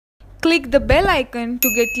Click the bell icon to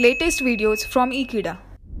get latest videos from Ekeeda.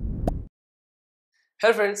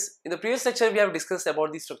 Hello friends, in the previous lecture we have discussed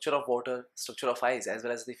about the structure of water, structure of ice as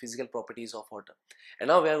well as the physical properties of water. And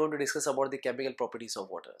now we are going to discuss about the chemical properties of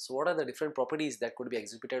water. So what are the different properties that could be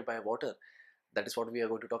exhibited by water? That is what we are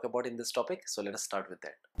going to talk about in this topic. So let us start with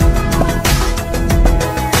that.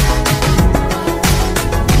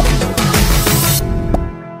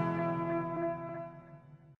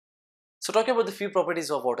 So talking about the few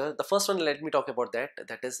properties of water, the first one, let me talk about that.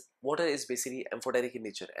 That is, water is basically amphoteric in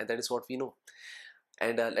nature, and that is what we know.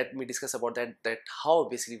 And let me discuss about that how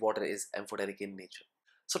basically water is amphoteric in nature.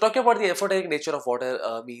 So talking about the amphoteric nature of water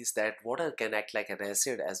means that water can act like an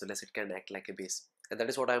acid as well as it can act like a base. And that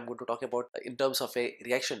is what I am going to talk about in terms of a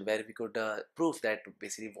reaction where we could prove that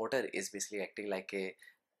basically water is basically acting like a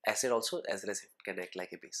acid also as well as it can act like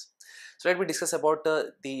a base. So let me discuss about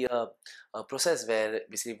the process where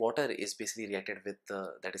basically water is basically reacted with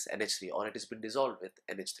that is NH3, or it has been dissolved with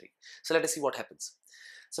NH3. So let us see what happens.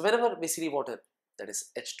 So whenever basically water, that is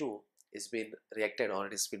H2, is being reacted or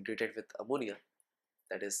it is being treated with ammonia,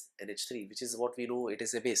 that is NH3, which is what we know it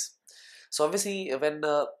is a base. So obviously when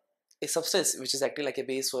a substance which is acting like a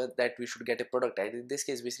base, so that we should get a product, and in this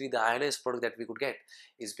case basically the ionized product that we could get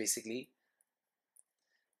is basically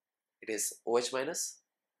it is OH minus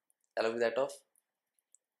along with that of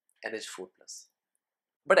NH4 plus.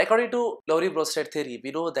 But according to Lowry-Bronsted theory, we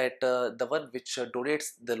know that the one which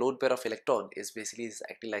donates the lone pair of electron is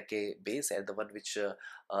acting like a base, and the one which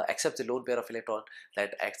accepts the lone pair of electron,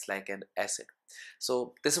 that acts like an acid.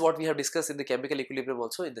 So this is what we have discussed in the chemical equilibrium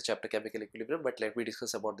also, in the chapter chemical equilibrium, but let me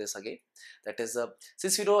discuss about this again. That is,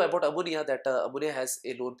 since we know about ammonia, that ammonia has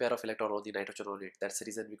a lone pair of electron on the nitrogen on it, that's the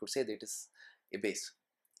reason we could say that it is a base.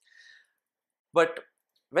 But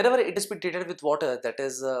whenever it is been treated with water, that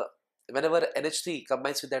is whenever NH3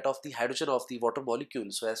 combines with that of the hydrogen of the water molecule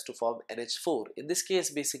so as to form NH4, in this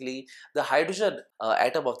case basically the hydrogen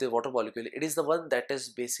atom of the water molecule, it is the one that is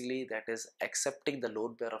basically accepting the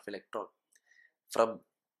lone pair of electron from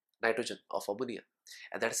nitrogen of ammonia,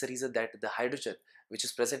 and that's the reason that the hydrogen which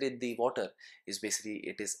is present in the water is basically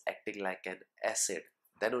it is acting like an acid.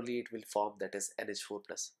 Then only it will form that is NH4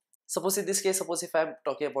 plus. Suppose in this case, suppose if I am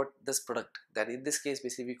talking about this product, then in this case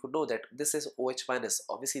basically we could know that this is OH minus.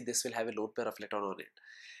 Obviously this will have a lone pair of electron on it,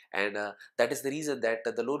 and that is the reason that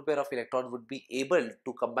the lone pair of electron would be able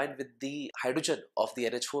to combine with the hydrogen of the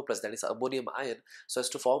NH4 plus, that is ammonium ion, so as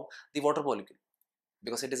to form the water molecule,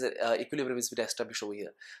 because it is equilibrium is been established over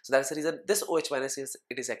here. So that's the reason this OH minus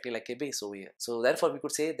is acting like a base over here. So therefore we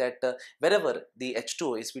could say that whenever the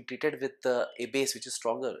H2 is being treated with a base which is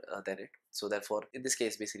stronger than it, so therefore in this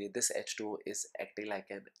case basically this H2 is acting like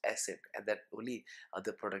an acid, and that only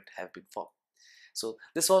the product have been formed. So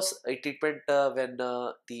this was a treatment when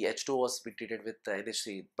the H2 was being treated with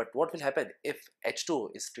NH3. But what will happen if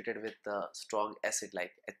H2 is treated with strong acid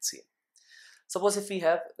like HCl? Suppose if we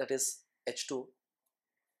have that is H2,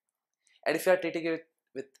 and if you are treating it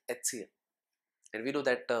with HCl, and we know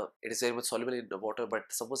that it is very much soluble in the water, but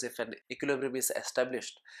suppose if an equilibrium is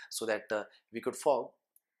established so that we could form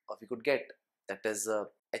or we could get that is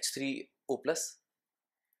H3O plus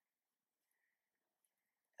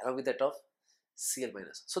along with that of Cl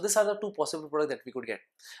minus. So these are the two possible products that we could get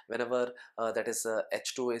whenever that is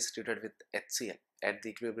H2 is treated with HCl and the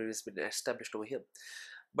equilibrium has been established over here.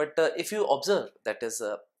 But if you observe that is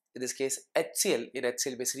in this case HCl, in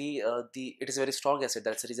HCl basically it is a very strong acid.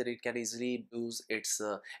 That's the reason it can easily lose its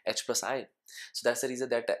H plus ion. So that's the reason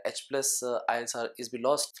that H plus ions is be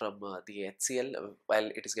lost from the HCl while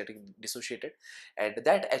it is getting dissociated, and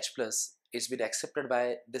that H plus is been accepted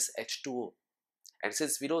by this H2O. And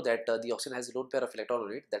since we know that the oxygen has a lone pair of electron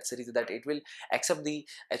on it, that's the reason that it will accept the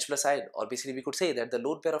H plus ion, or basically we could say that the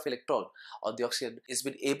lone pair of electron on the oxygen is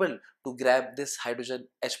been able to grab this hydrogen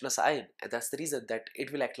H plus ion, and that's the reason that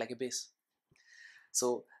it will act like a base.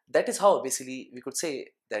 So that is how basically we could say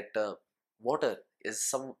that water is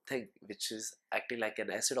something which is acting like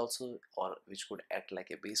an acid also, or which could act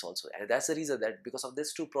like a base also, and that's the reason that because of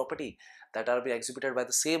these two property that are being exhibited by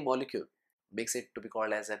the same molecule makes it to be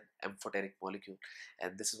called as an amphoteric molecule.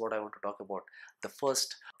 And this is what I want to talk about, the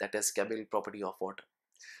first, that is chemical property of water.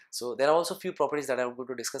 So there are also few properties that I'm going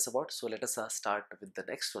to discuss about, so let us start with the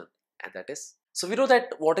next one, and that is So we know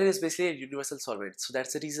that water is basically a universal solvent. So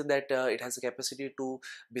that's the reason that it has the capacity to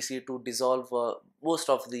basically to dissolve most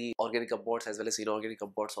of the organic compounds as well as inorganic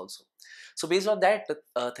compounds also. So based on that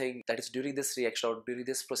thing, that is during this reaction or during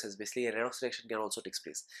this process, basically a redox reaction can also take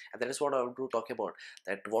place, and that is what I want to talk about.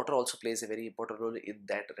 That water also plays a very important role in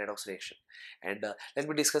that redox reaction. And let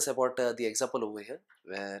me discuss about the example over here,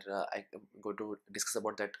 where I am going to discuss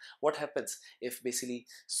about that. What happens if basically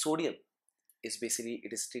sodium is basically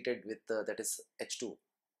it is treated with that is H2,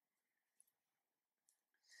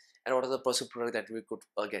 and what are the possible product that we could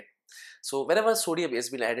get. So whenever sodium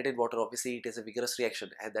is been added in water, obviously it is a vigorous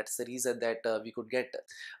reaction, and that's the reason that we could get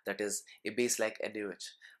that is a base like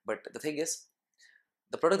NaOH. But the thing is,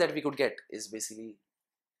 the product that we could get is basically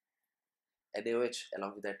NaOH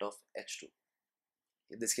along with that of H2.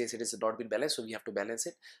 In this case, it is not been balanced, so we have to balance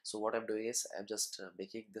it. So what I'm doing is I'm just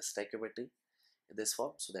making this stoichiometry in this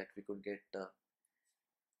form so that we could get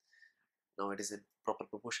now it is in proper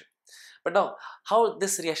proportion. But now, how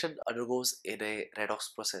this reaction undergoes in a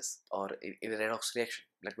redox process or in a redox reaction,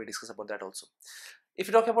 let me discuss about that also. If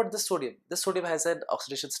you talk about this sodium has an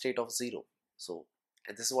oxidation state of 0. So,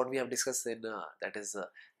 and this is what we have discussed in that is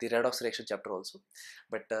the redox reaction chapter also.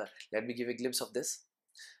 But let me give a glimpse of this.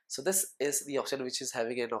 So this is the oxygen which is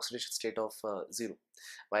having an oxidation state of 0.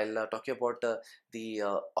 While talking about the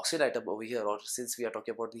oxygen atom over here, or since we are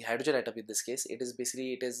talking about the hydrogen atom in this case, it is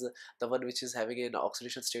basically it is the one which is having an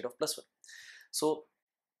oxidation state of +1. So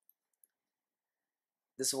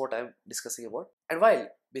this is what I am discussing about. And while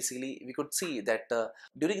basically we could see that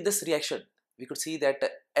during this reaction, we could see that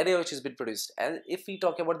NaOH has been produced. And if we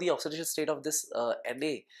talk about the oxidation state of this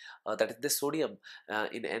Na, that is this sodium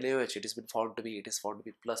in NaOH, it has been found to be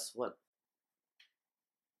 +1.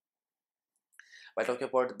 By talking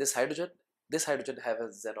about this hydrogen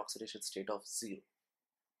has an oxidation state of 0.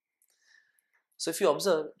 So if you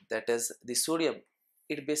observe that is the sodium,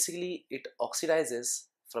 it basically it oxidizes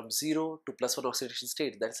from 0 to +1 oxidation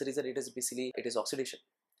state. That's the reason it is basically it is oxidation.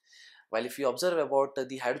 While if you observe about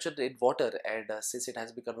the hydrogen in water, and since it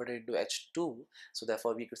has been converted into H2, so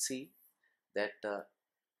therefore we could see that the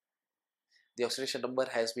oxidation number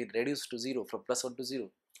has been reduced to 0 from +1 to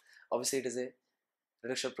 0. Obviously it is a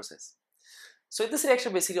reduction process. So in this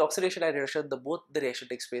reaction, basically oxidation and reduction, both the reaction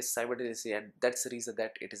takes place simultaneously, and that's the reason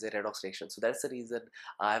that it is a redox reaction. So that's the reason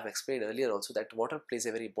I have explained earlier also that water plays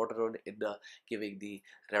a very important role in giving the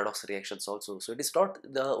redox reactions also. So it is not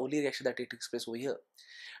the only reaction that it takes place over here.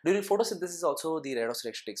 During photosynthesis also the redox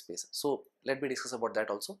reaction takes place. So let me discuss about that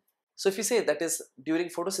also. So if you say that is during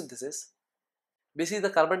photosynthesis, basically the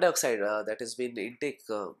carbon dioxide that is being intake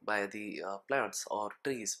by the plants or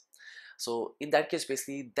trees, so in that case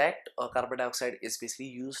basically that carbon dioxide is basically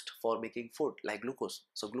used for making food like glucose.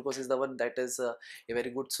 So glucose is the one that is a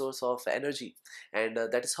very good source of energy, and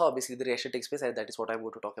that is how basically the reaction takes place, and that is what I'm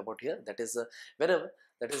going to talk about here. That is whenever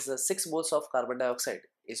that is 6 moles of carbon dioxide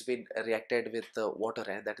is being reacted with water,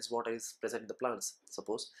 and that is what is present in the plants,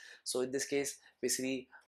 suppose. So in this case basically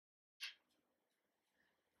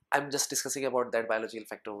I'm just discussing about that biological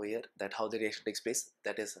factor over here, that how the reaction takes place.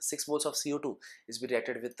 That is 6 moles of CO2 is being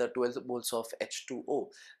reacted with the 12 moles of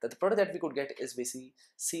H2O. That the product that we could get is basically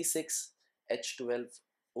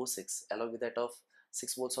C6H12O6 along with that of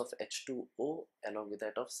 6 moles of H2O along with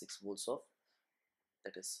that of 6 moles of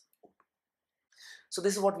that is O2. So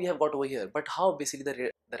this is what we have got over here. But how basically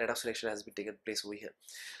the redox reaction has been taken place over here.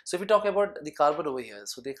 So if we talk about the carbon over here,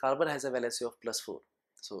 so the carbon has a valency of +4.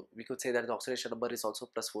 So we could say that the oxidation number is also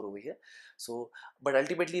 +4 over here. So but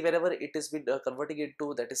ultimately whenever it is been converting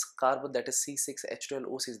into that is carbon, that is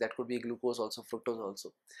C6H12O6, that could be glucose also, fructose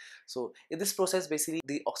also. So in this process basically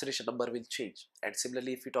the oxidation number will change. And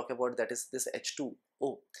similarly if we talk about that is this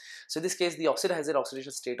H2O, so in this case the oxide has an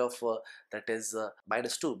oxidation state of that is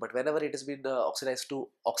 -2, but whenever it has been oxidized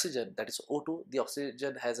to oxygen, that is O2, the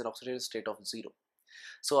oxygen has an oxidation state of 0.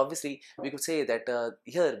 So obviously we could say that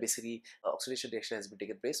here basically oxidation reaction has been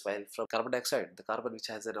taken place, while from carbon dioxide, the carbon which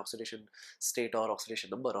has an oxidation state or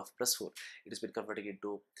oxidation number of +4, it has been converting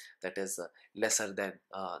into that is lesser than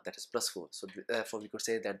that is +4. So therefore we could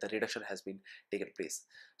say that the reduction has been taken place.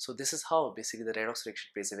 So this is how basically the redox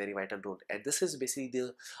reaction plays a very vital role, and this is basically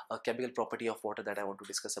the chemical property of water that I want to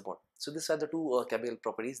discuss about. So these are the two chemical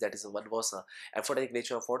properties. That is one was amphoteric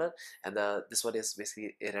nature of water, and this one is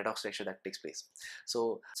basically a redox reaction that takes place.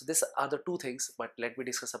 So these are the two things, but let me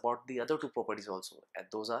discuss about the other two properties also, and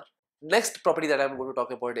those are next property that I'm going to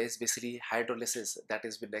talk about is basically hydrolysis that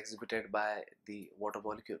has been exhibited by the water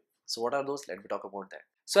molecule. So what are those? Let me talk about that.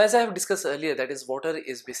 So as I have discussed earlier, that is, water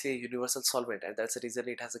is basically a universal solvent, and that's the reason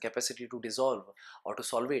it has the capacity to dissolve or to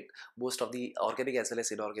solvate most of the organic as well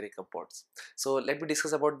as inorganic compounds. So let me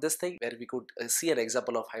discuss about this thing where we could see an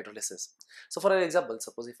example of hydrolysis. So for an example,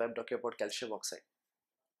 suppose if I'm talking about calcium oxide.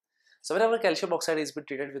 So whenever calcium oxide is been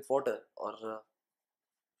treated with water, or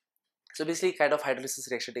so basically kind of hydrolysis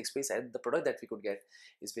reaction takes place, and the product that we could get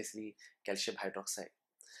is basically calcium hydroxide.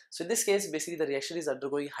 So in this case, basically the reaction is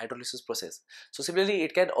undergoing hydrolysis process. So similarly,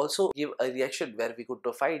 it can also give a reaction where we could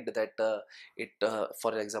find that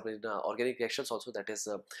for example, in organic reactions also, that is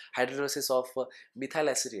hydrolysis of methyl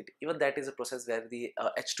acetate. Even that is a process where the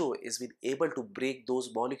H2O is being able to break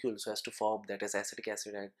those molecules so as to form, that is, acetic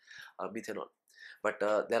acid and methanol. But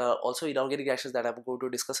there are also inorganic reactions that I'm going to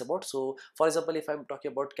discuss about. So for example, if I'm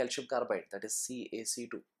talking about calcium carbide, that is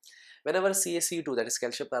CaC2. Whenever CaC2, that is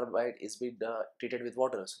calcium carbide, is being treated with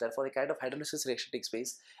water, so therefore a kind of hydrolysis reaction takes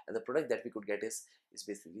place, and the product that we could get is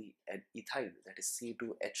basically an ethyne, that is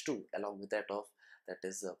C2H2, along with that of, that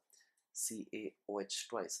is CaOH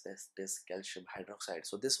twice, that is calcium hydroxide.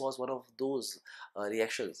 So this was one of those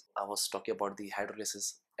reactions I was talking about, the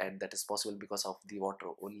hydrolysis, and that is possible because of the water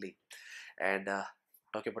only. And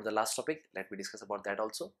talking about the last topic, let me discuss about that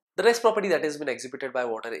also. The next property that has been exhibited by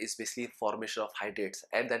water is basically formation of hydrates,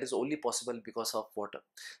 and that is only possible because of water.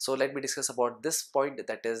 So let me discuss about this point,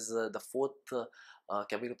 that is the fourth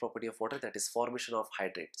chemical property of water, that is formation of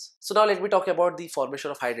hydrates. So now let me talk about the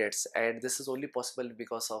formation of hydrates, and this is only possible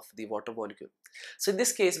because of the water molecule. So in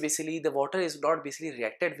this case, basically the water is not basically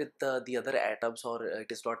reacted with the other atoms, or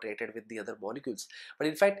it is not reacted with the other molecules, but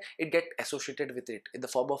in fact it get associated with it in the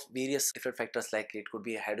form of various different factors, like it could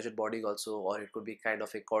be a hydrogen bonding also, or it could be kind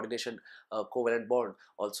of a coordination covalent bond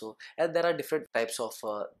also, and there are different types of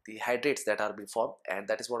the hydrates that are being formed, and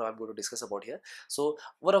that is what I'm going to discuss about here. So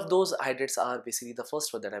one of those hydrates are basically, the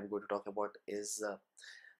first one that I'm going to talk about is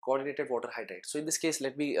coordinated water hydrate. So in this case,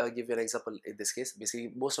 let me give you an example. In this case,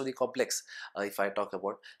 basically most of the complex, if I talk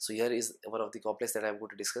about, so here is one of the complex that I'm going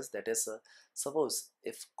to discuss, that is suppose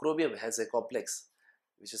if chromium has a complex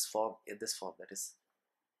which is formed in this form, that is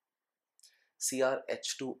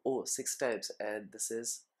CrH2O 6 times, and this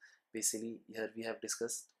is basically, here we have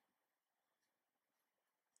discussed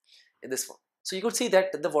in this form. So you could see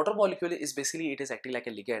that the water molecule is basically, it is acting like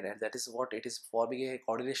a ligand, and that is what it is forming, a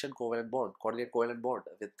coordinate covalent bond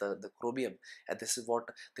with the chromium, and this is what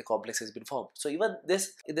the complex has been formed. So even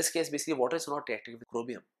this, in this case, basically water is not reacting with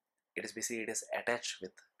chromium, it is basically, it is attached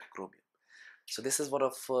with chromium. So this is one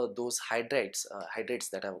of those hydrates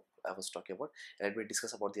that I was talking about, and we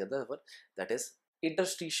discuss about the other one, that is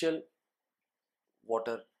interstitial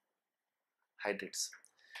water hydrates.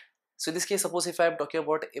 So in this case, suppose if I am talking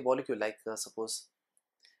about a molecule like suppose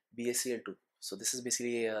BaCl2. So this is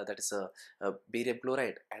basically that is a barium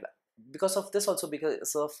chloride, and because of this also,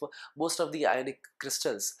 because of most of the ionic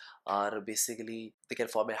crystals are basically, they can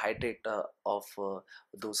form a hydrate of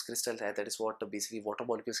those crystals, and that is what basically water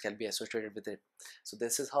molecules can be associated with it. So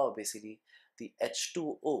this is how basically the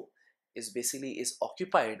H2O is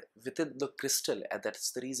occupied within the crystal, and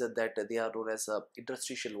that's the reason that they are known as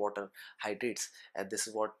interstitial water hydrates, and this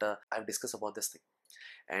is what I've discussed about this thing.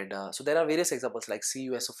 And so there are various examples like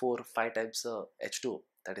CuSO4 5 times H2O,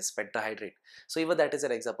 that is pentahydrate. So even that is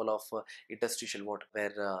an example of interstitial water,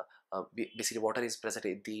 where basically water is present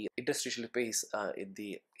in the interstitial space in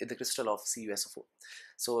the crystal of CuSO4.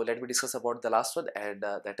 So let me discuss about the last one, and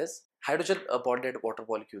that is hydrogen bonded water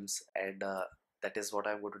molecules, and that is what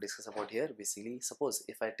I'm going to discuss about here. Basically, suppose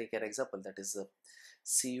if I take an example, that is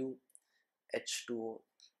CuH2O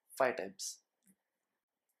 5 times,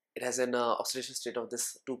 it has an oxidation state of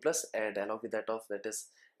this 2 plus, and along with that of, that is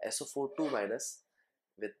SO4 2 minus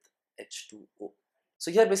with H2O. So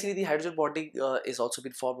here basically the hydrogen bonding is also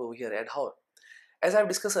been formed over here, and how? As I've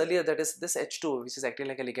discussed earlier, that is this H2O, which is acting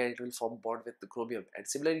like a ligand, it will form bond with the chromium, and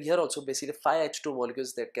similarly here also basically 5 H2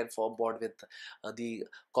 molecules that can form bond with the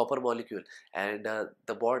copper molecule, and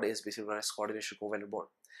the bond is basically known as coordination covalent bond.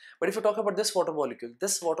 But if you talk about this water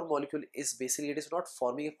molecule is basically, it is not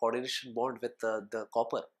forming a coordination bond with the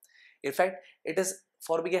copper. In fact, it is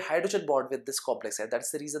forming a hydrogen bond with this complex, and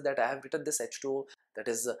that's the reason that I have written this H2O, that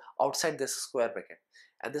is outside this square bracket.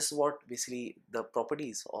 And this is what basically the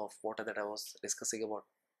properties of water that I was discussing about,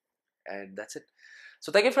 and that's it.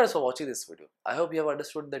 So thank you friends for watching this video. I hope you have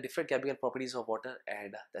understood the different chemical properties of water,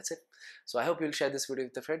 and that's it. So I hope you will share this video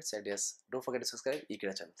with your friends, and yes, don't forget to subscribe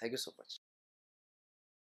Ekeeda channel. Thank you so much.